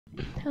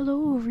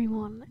Hello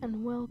everyone,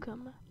 and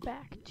welcome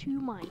back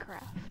to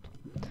Minecraft.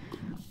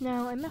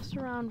 Now, I messed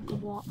around with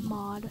the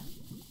mod,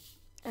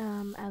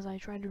 as I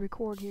tried to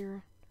record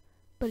here,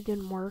 but it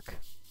didn't work.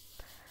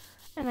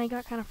 And I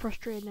got kind of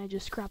frustrated and I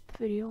just scrapped the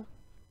video.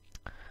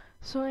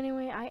 So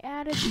anyway, I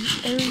added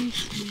the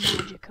Ares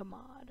Magica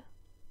mod.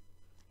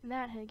 And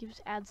that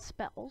adds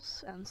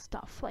spells and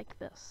stuff like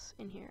this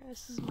in here.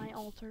 This is my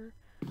altar,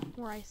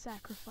 where I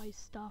sacrifice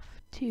stuff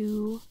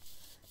to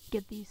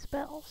get these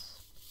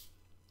spells.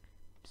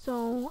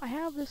 So, I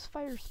have this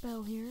fire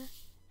spell here,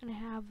 and I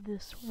have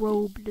this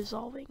robe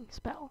dissolving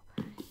spell.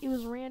 It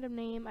was a random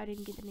name, I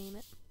didn't get to name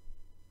it.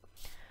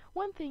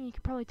 One thing you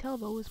could probably tell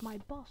though is my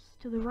buffs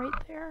to the right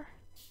there.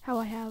 How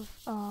I have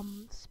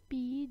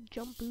speed,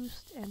 jump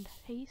boost, and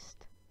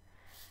haste.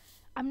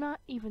 I'm not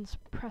even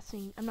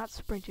I'm not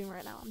sprinting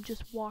right now, I'm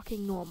just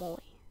walking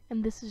normally.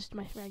 And this is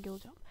my regular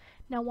jump.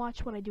 Now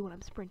watch what I do when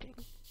I'm sprinting.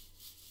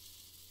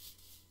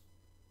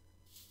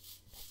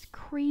 It's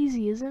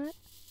crazy, isn't it?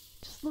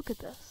 Just look at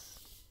this.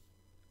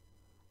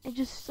 It's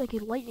just like a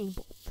lightning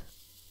bolt.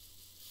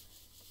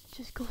 It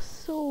just goes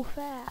so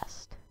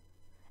fast.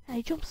 And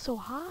I jump so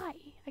high.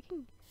 I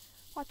can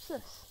watch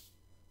this.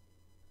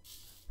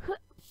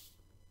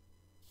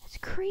 It's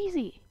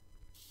crazy.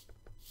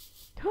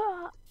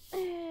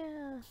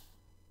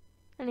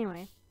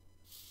 Anyway,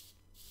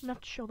 enough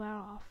to show that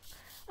off.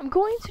 I'm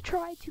going to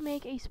try to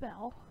make a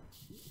spell.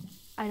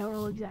 I don't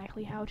know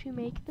exactly how to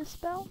make this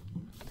spell,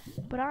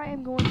 but I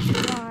am going to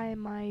try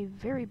my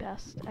very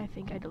best. I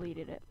think I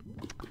deleted it.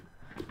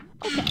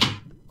 Okay,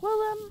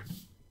 well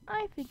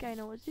I think I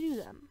know what to do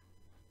then.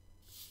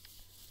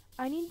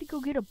 I need to go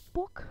get a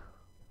book,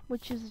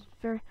 which is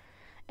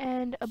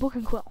and a book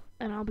and quill,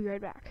 and I'll be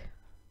right back.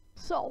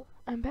 So,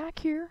 I'm back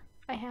here.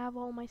 I have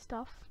all my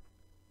stuff.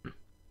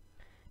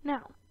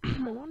 Now,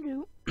 what I want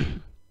to do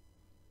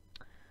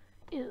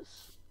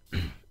is,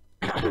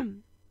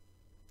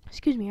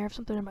 excuse me, I have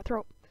something in my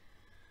throat.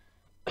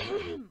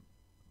 There.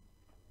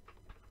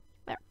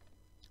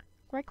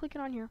 Right clicking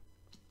on here,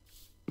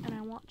 and I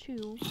want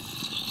to,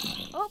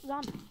 oh,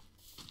 zombie,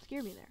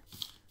 scared me there.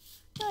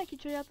 Now I can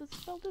show you how this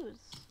spell does.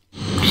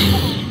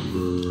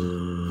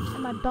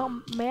 And my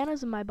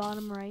mana's in my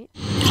bottom right,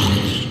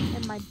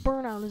 and my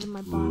burnout is in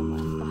my bottom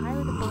left. The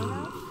higher the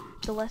burnout,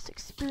 the less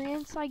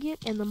experience I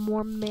get, and the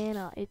more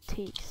mana it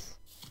takes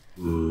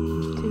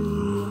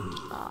to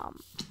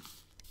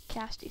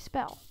cast a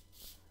spell.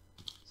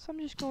 So I'm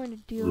just going to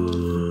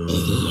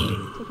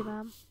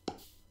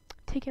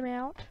take him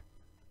out.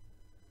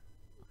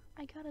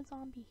 I got a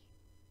zombie.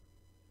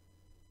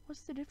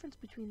 What's the difference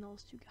between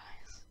those two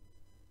guys?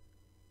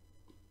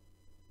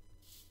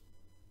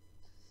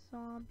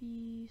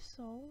 Zombie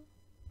soul.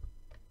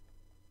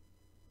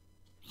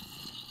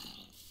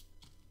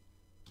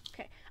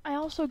 Okay, I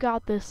also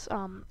got this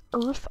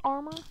earth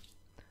armor.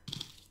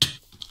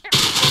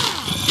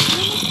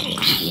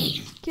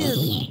 Scared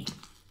me.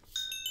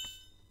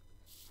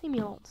 Leave me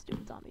alone,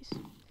 stupid zombies.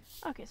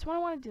 Okay, so what I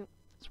want to do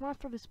is I want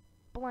to throw this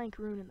blank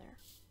rune in there,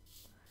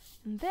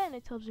 and then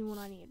it tells me what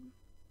I need.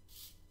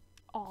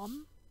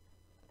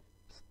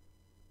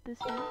 This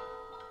here.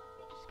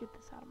 Just get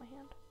this out of my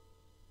hand.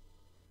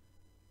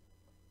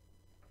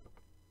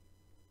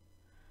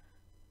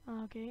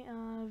 Okay,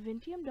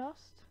 Vintium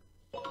Dust,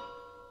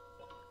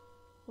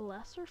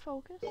 Lesser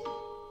Focus,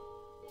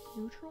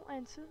 Neutral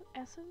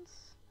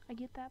Essence. I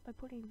get that by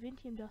putting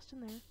Vintium Dust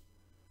in there.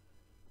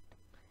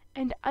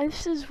 And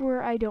this is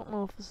where I don't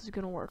know if this is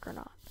gonna work or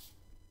not.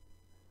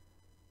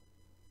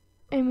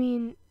 I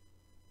mean,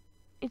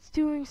 it's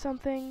doing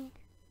something.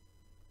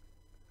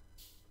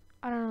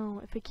 I don't know.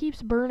 If it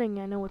keeps burning,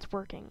 I know it's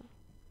working.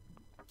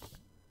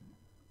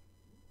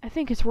 I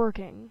think it's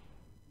working.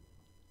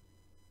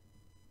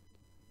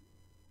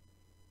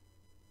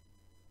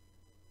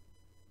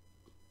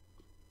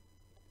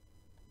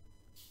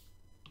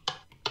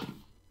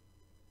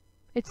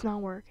 It's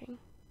not working.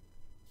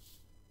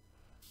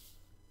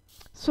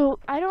 So,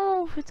 I don't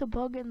know if it's a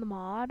bug in the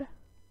mod,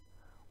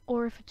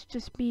 or if it's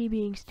just me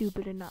being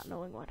stupid and not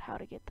knowing how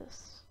to get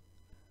this.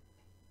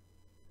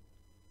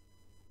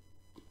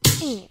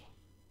 I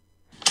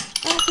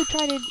also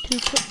tried to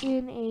put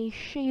in a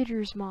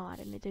shaders mod,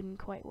 and it didn't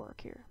quite work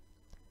here.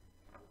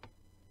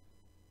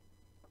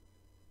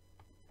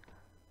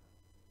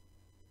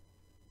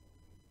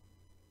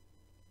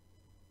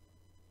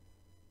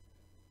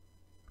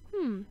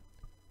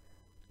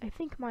 I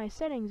think my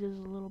settings is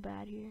a little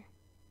bad here.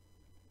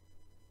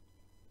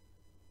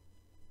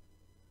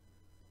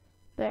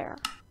 There.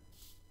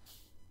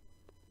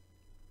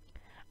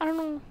 I don't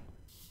know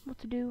what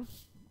to do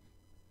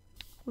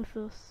with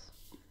this.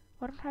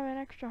 Why don't I have an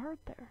extra heart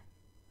there?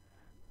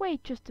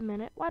 Wait just a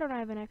minute. Why don't I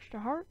have an extra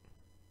heart?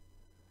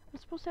 I'm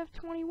supposed to have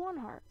 21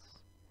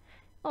 hearts.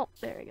 Oh,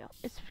 there we go.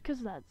 It's because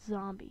of that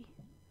zombie.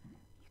 You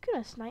could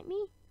have sniped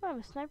me. I have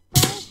a sniper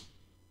rifle.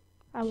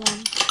 I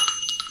won.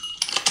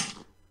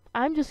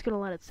 I'm just gonna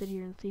let it sit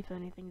here and see if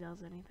anything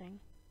does anything.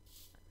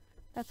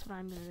 That's what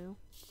I'm gonna do.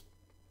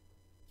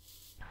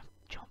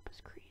 Jump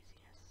is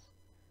craziness.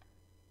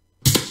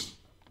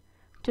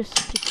 Just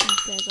to kick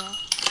these guys off.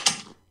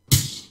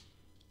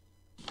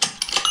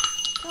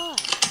 God.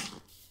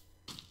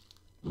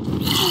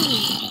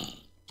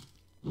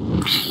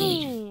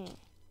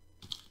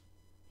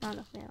 Not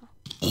enough now.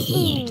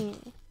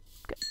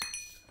 Good.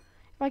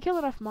 If I kill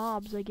enough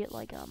mobs, I get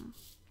like I'm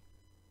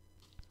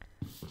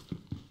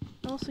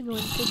also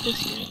going to take this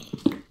here.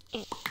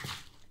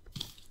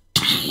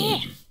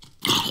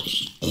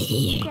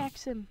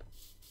 Jacks him.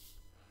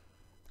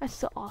 That's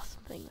the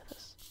awesome thing with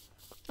this.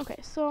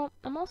 Okay, so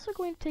I'm also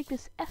going to take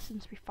this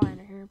essence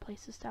refiner here and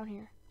place this down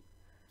here.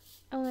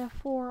 I only have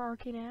 4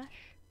 arcane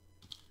ash.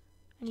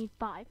 I need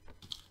 5.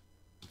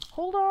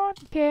 Hold on.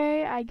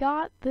 Okay, I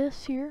got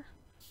this here.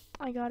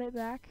 I got it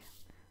back.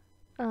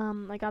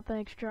 I got the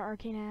extra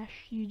arcane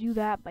ash. You do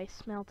that by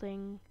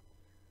smelting,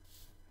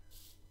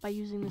 by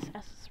using this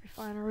essence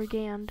refiner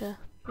again to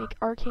make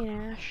arcane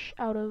ash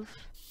out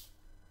of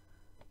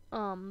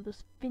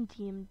this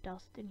Vintium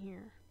dust in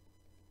here.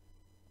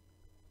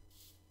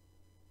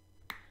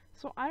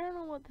 So I don't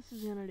know what this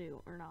is gonna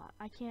do or not.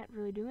 I can't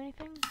really do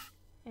anything,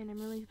 and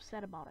I'm really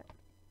upset about it.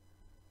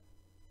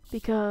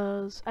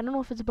 Because I don't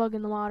know if it's a bug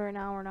in the mod right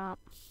now or not,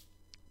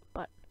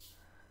 but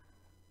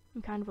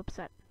I'm kind of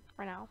upset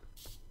right now.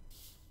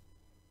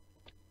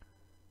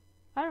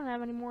 I don't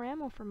have any more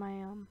ammo for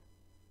my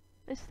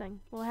this thing.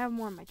 Well, I have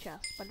more in my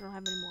chest, but I don't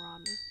have any more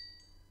on me.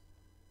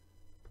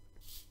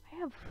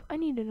 I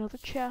need another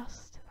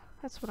chest.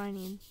 That's what I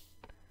need.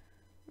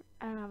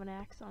 I don't have an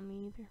axe on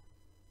me either.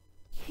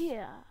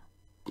 Here.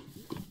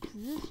 Cause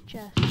this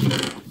chest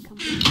is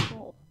completely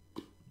full.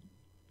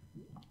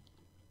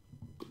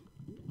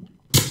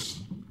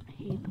 I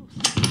hate those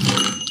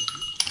things.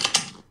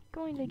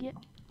 Going to get.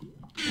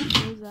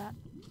 What is that?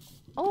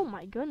 Oh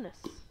my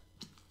goodness.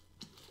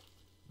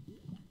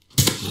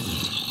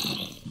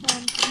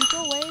 Can you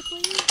go away,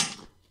 please?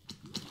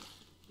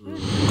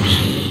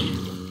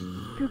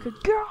 You could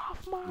get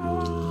off my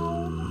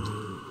lawn.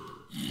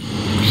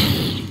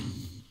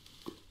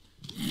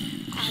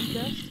 I'm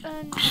just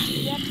an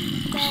adept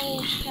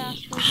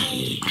spellcaster,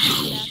 so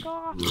back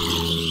off. You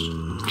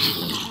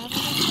don't have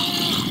to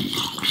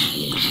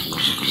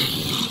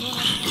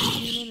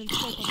in and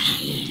scope them.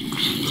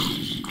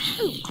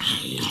 Ooh!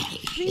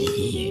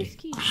 Speed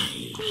key.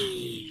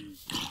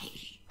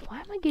 Why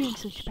am I getting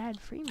such bad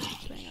frame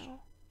rates right now?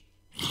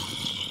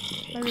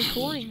 My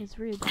recording is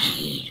really bad.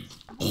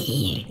 I'm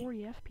only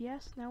 40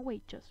 FPS. Now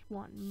wait just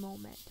one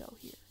momento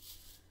here.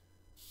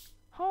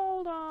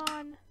 Hold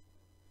on.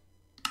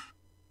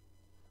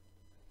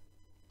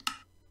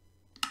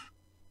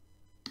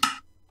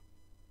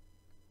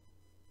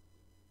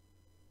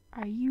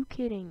 Are you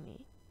kidding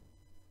me?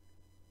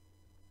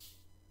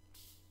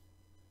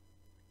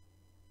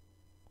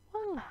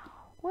 Wow,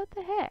 what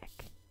the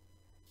heck?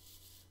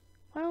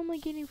 Why am I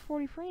getting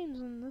 40 frames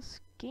in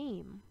this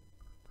game?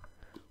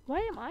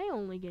 Why am I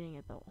only getting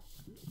it though?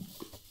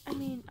 I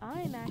mean,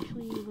 I am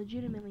actually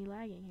legitimately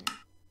lagging here.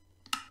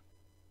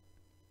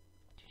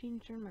 Did you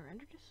turn my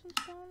render distance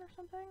down or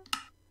something?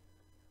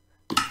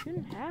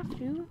 Shouldn't have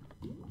to.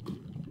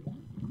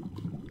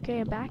 Okay,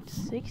 I'm back to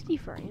 60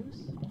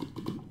 frames.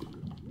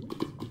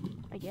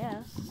 I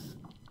guess.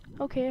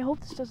 Okay, I hope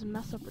this doesn't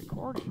mess up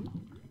recording.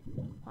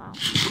 Wow.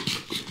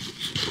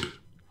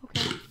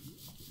 Okay.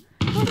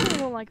 One thing I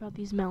don't like about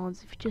these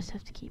melons, if you just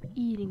have to keep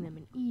eating them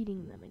and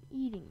eating them and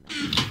eating them.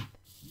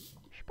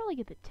 I should probably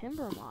get the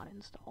timber mod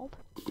installed.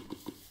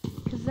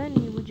 Because then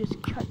you would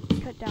just cut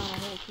down a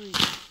whole tree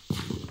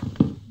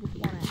with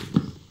one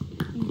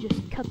axe. You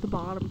just cut the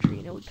bottom tree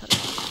and it would cut it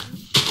off.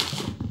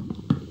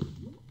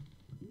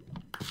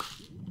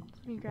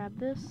 Let me grab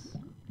this.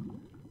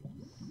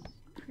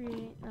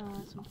 Create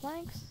some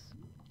planks.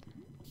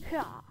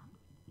 Ha!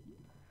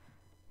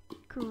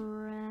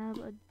 Grab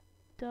a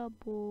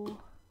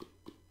double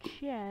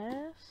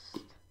chest.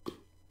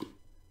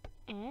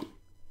 And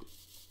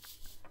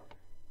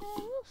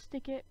we'll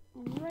stick it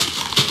right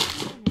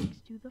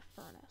next to the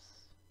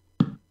furnace.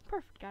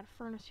 Perfect, got a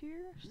furnace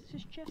here.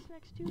 This chest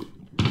next to it.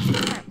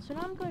 Alright, so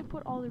now I'm going to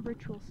put all the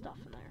ritual stuff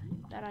in there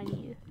that I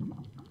need.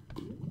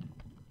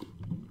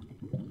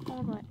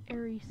 All the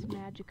Ares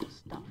Magica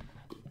stuff.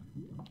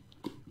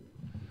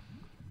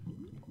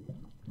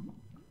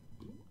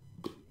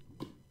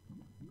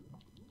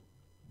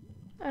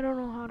 I don't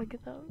know how to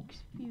get the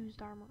fused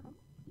armor up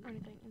or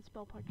anything in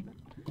spell parchment.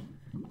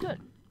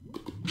 Good.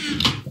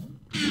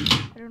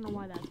 I don't know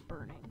why that's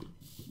burning.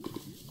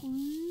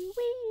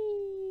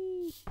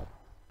 Whee!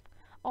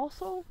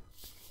 Also,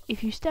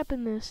 if you step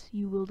in this,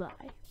 you will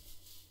die.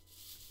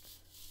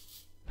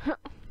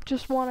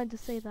 Just wanted to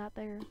say that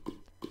there.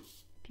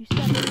 If you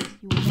step in this,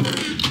 you will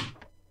die.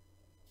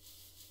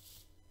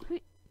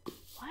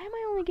 Why am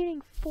I only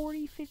getting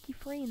 40, 50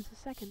 frames a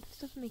second? This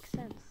doesn't make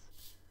sense.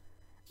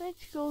 It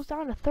goes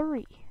down to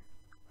 30.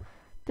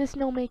 This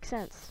no make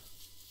sense.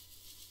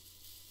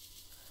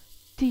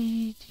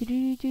 This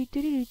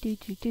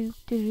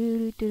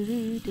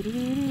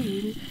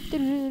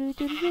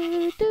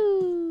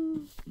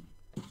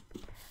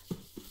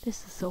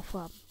is so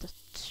fun.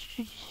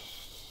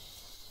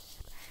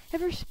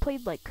 Have you ever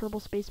played like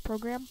Kerbal Space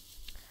Program?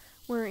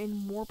 where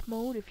in warp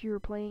mode, if you were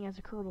playing as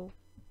a Kerbal,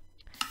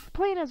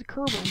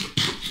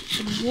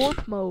 in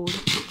warp mode,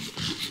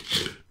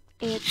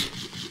 it,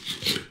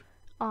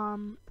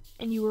 and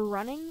you were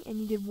running and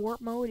you did warp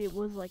mode, it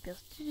was like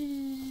this.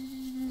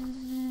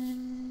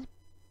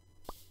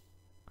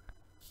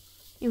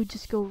 It would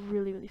just go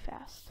really, really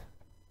fast.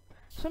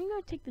 So I'm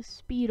going to take the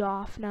speed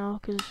off now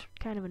because it's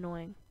kind of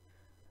annoying.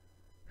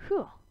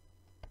 Whew.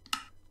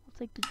 I'll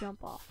take the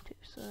jump off too,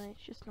 so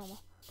it's just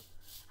normal.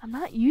 I'm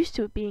not used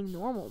to it being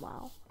normal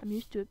now. I'm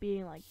used to it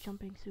being like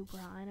jumping super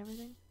high and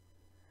everything.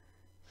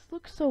 This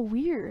looks so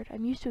weird.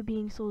 I'm used to it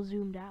being so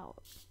zoomed out.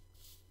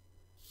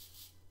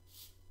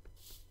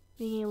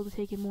 Being able to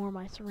take in more of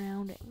my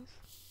surroundings.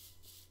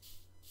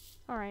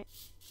 Alright.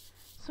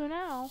 So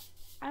now,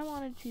 I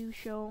wanted to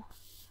show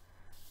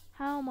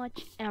how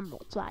much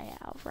emeralds I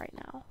have right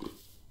now.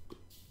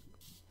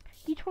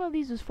 Each one of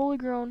these is fully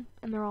grown,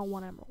 and they're all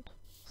 1 emerald.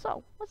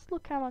 So, let's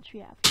look how much we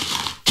have. 2,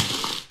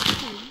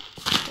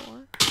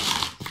 4, 5,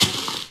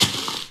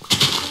 6,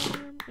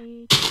 7, 8,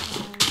 9, 10,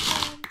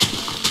 11,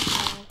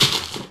 12,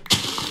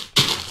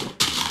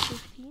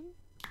 15.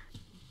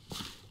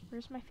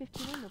 Where's my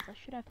 15 emeralds? I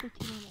should have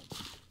 15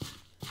 emeralds.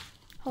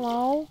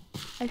 Hello?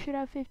 I should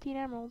have 15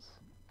 emeralds.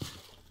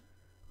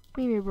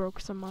 Maybe I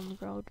broke some on the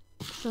road.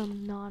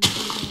 Some non-broken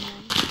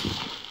ones.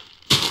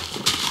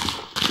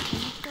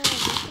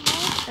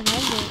 And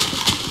I'm going to put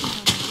 15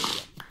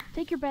 emeralds.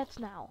 Take your bets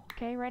now,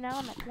 okay? Right now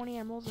I'm at 20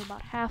 emeralds, and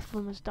about half of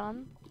them is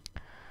done.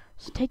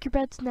 So take your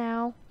bets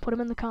now. Put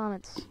them in the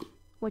comments.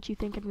 What you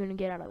think I'm going to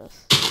get out of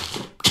this.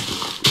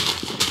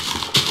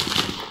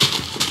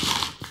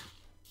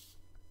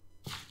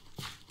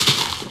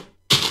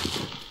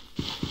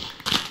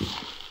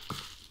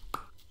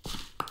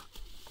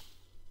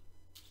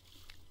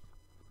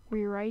 Were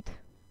you right?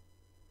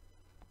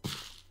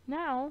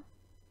 Now,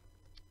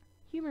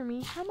 humor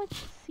me, how much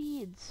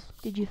seeds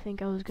did you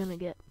think I was gonna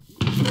get?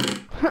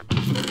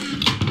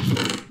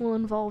 We'll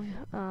involve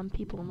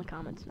people in the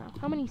comments now.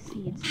 How many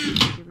seeds did you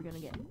think you were gonna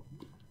get?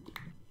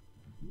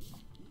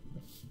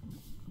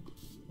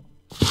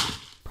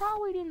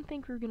 Probably didn't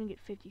think we were gonna get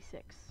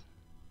 56.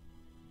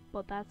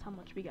 But that's how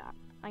much we got.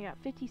 I got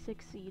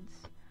 56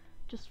 seeds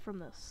just from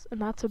this.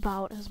 And that's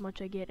about as much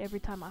I get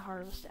every time I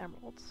harvest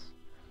emeralds.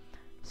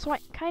 So I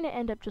kind of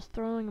end up just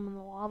throwing them in the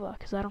lava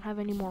because I don't have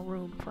any more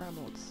room for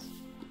emeralds.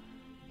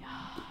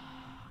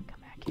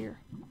 Come back here.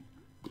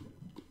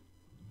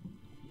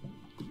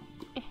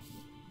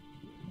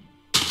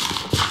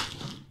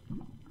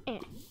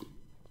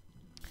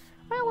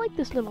 I like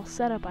this little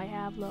setup I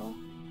have though.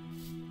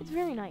 It's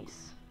very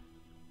nice.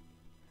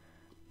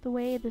 The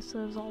way this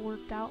has all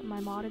worked out in my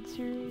modded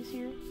series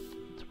here,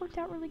 it's worked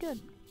out really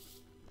good.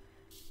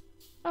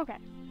 Okay.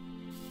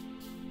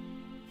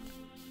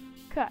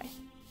 Okay.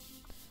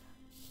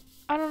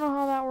 I don't know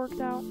how that worked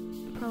out.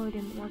 Probably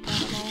didn't work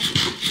out at all.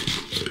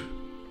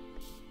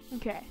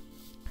 Okay.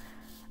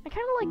 I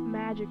kind of like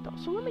magic though,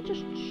 so let me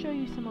just show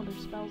you some other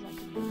spells I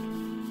could make.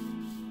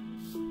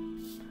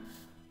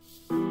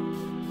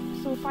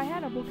 So if I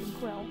had a book and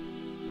quill,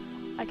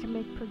 I can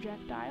make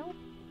projectile.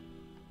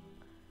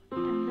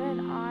 And then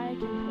I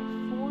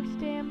can put force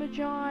damage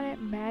on it,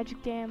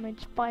 magic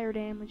damage, fire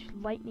damage,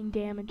 lightning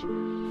damage,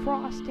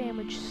 frost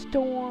damage,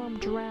 storm,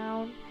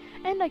 drown.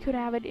 And I could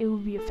have it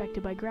would be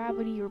affected by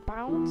gravity or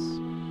bounce.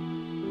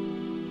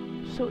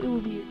 So it's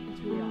really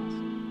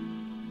awesome.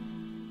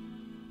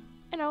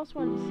 And I also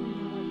wanted to see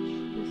how much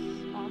this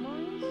armor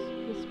is.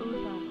 This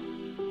earth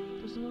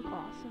armor. Doesn't look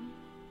awesome.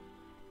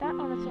 That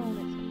on its own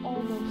is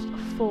almost a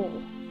full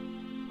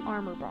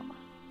armor bar.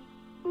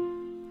 I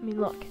mean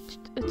look,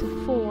 it's a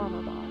full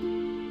armor bar.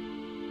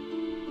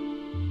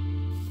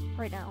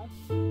 Right now.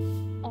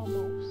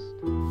 Almost.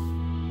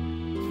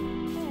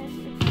 And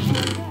if I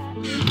add that,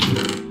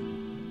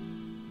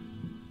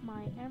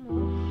 my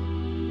emeralds.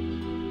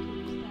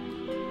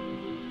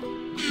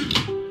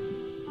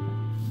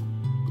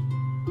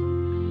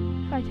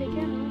 If I take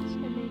emeralds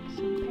and make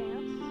some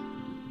pants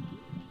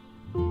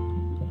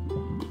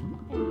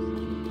and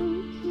some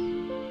boots,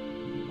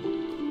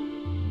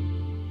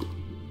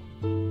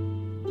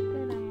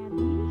 then I add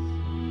these,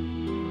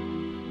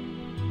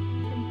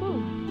 and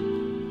boom!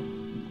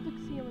 Look,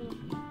 see how we look.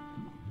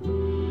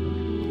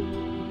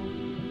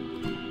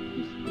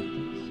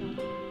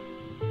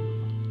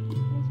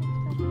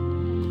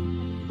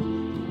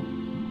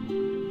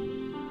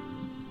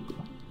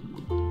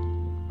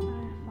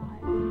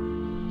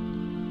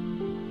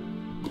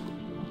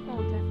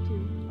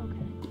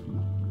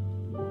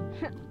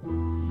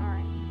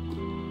 Alright.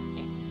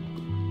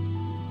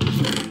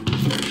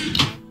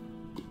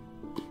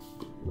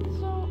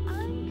 So,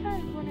 I'm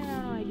kind of running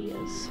out of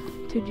ideas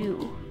to do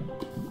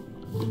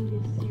in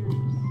this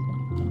series.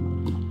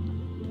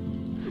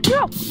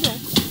 No! No!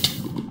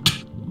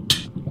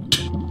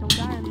 Don't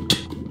die on me.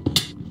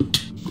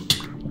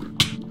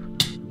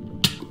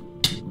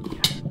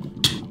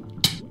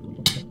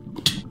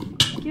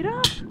 Get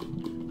up!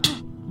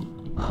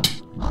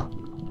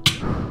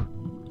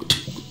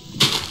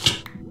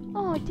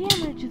 Oh, I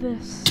damaged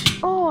this.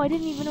 Oh, I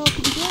didn't even know it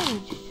could be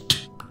damaged.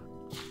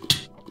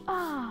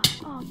 Ah.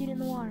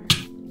 water.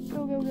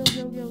 Go, go, go,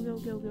 go, go, go,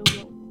 go, go,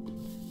 go.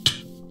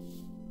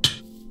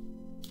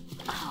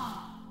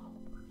 Oh,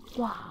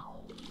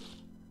 wow.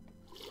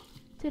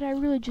 Did I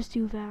really just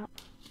do that?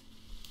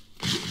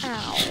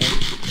 Ow.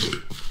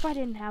 If I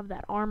didn't have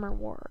that armor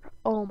ward,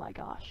 oh my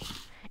gosh.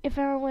 If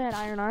I only had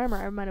iron armor,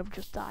 I might have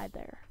just died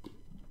there.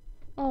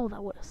 Oh,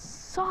 that would have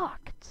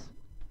sucked.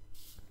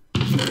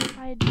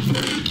 I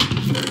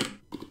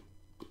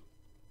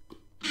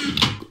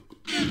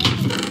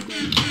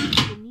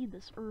didn't need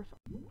this earth.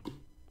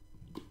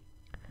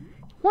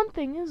 One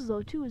thing is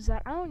though too is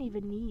that I don't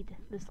even need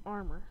this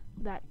armor,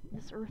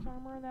 this earth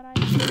armor that I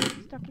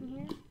stuck in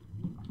here.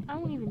 I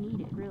don't even need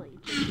it really.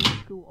 It's just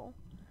really cool.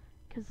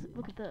 Cause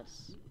look at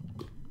this.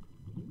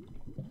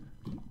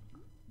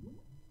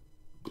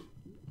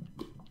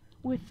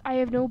 I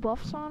have no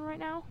buffs on right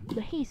now.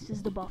 The haste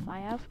is the buff I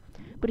have,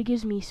 but it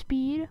gives me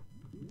speed.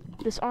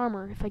 This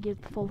armor, if I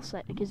get the full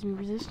set, it gives me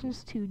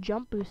resistance 2,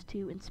 jump boost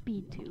 2, and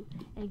speed 2,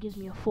 and it gives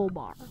me a full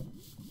bar.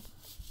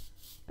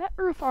 That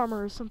earth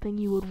armor is something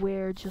you would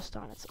wear just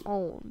on its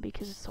own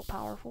because it's so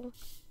powerful.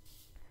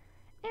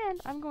 And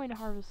I'm going to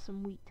harvest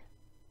some wheat.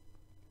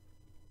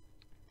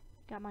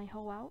 Got my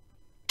hoe out.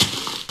 And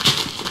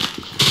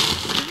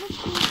this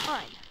seems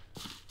fine.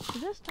 So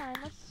this time,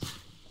 let's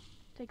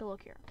take a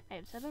look here. I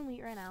have 7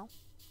 wheat right now.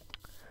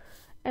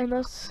 And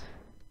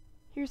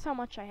here's how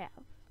much I have.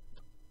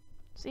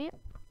 See it?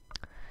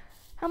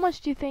 How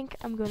much do you think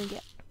I'm gonna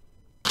get?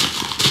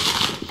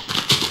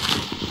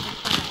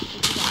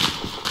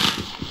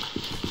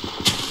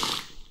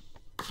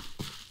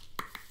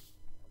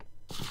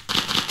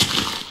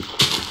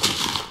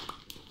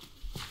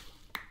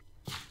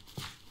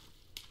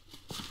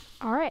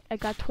 Alright, I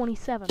got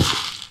 27.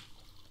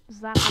 Is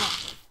that how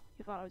much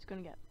you thought I was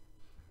gonna get?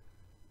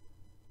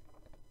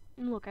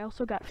 And look, I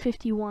also got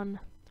 51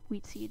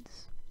 wheat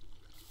seeds.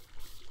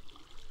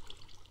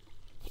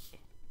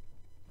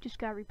 Just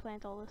gotta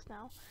replant all this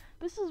now.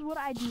 This is what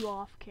I do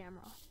off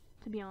camera,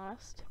 to be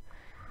honest.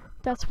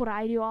 That's what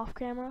I do off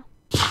camera,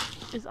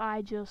 is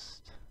I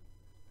just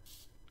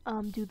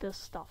do this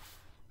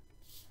stuff.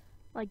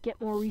 Like get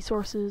more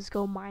resources,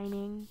 go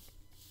mining.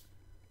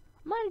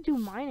 I might do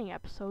mining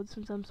episodes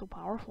since I'm so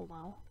powerful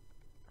now.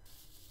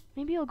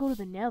 Maybe I'll go to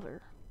the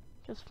nether.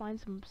 Just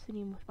find some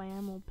obsidian with my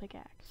emerald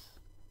pickaxe.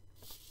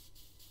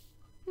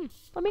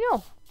 Let me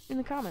know in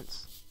the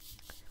comments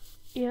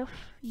if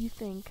you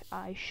think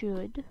I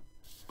should.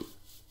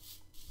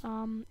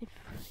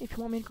 If you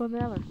want me to go to the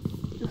nether,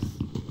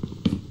 just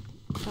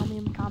tell me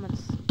in the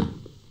comments.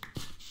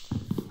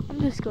 I'm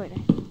just going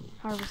to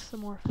harvest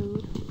some more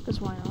food, because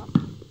why not?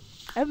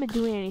 I haven't been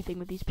doing anything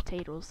with these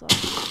potatoes though.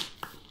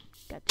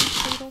 Got 2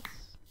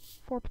 potatoes,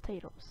 4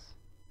 potatoes.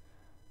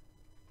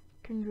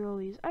 Can grow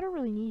these. I don't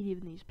really need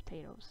even these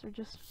potatoes. They're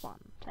just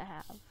fun to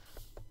have.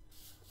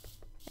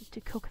 And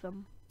to cook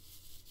them.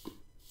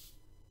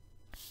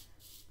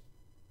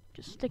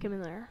 Just stick them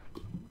in there.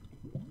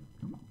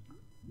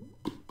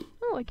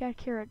 Oh, I got a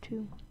carrot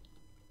too.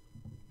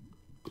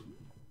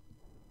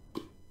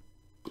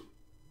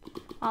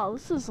 Oh,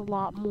 this is a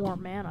lot more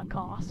mana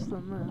cost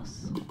than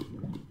this.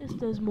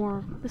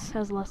 This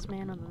has less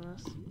mana than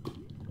this.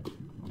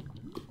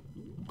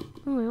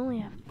 Oh, I only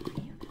have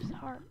 3 of those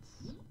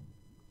hearts.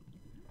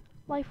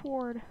 Life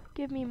ward,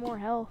 give me more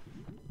health.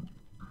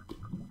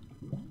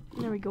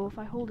 There we go, if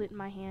I hold it in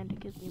my hand, it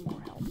gives me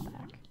more health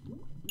back.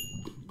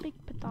 Big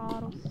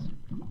potatoes.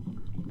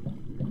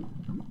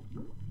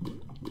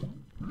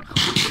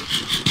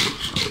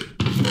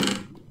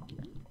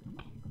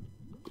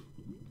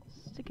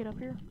 Stick it up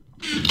here.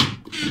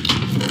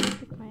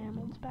 Stick my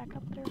emeralds back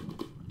up there.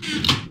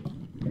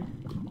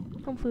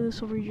 Hopefully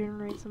this will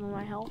regenerate some of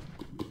my health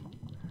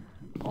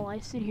while I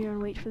sit here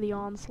and wait for the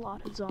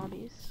onslaught of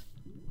zombies.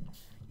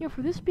 You know,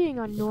 for this being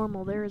on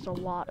normal, there is a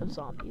lot of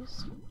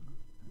zombies.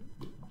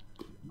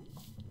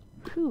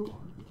 Whew.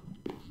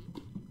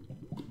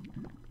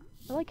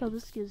 I like how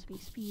this gives me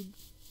speed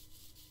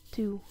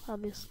 2, how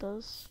this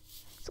does.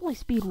 It's only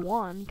speed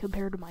 1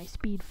 compared to my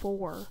speed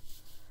 4.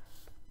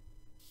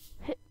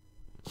 Hit.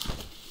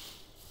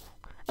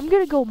 I'm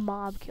gonna go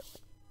mob killing.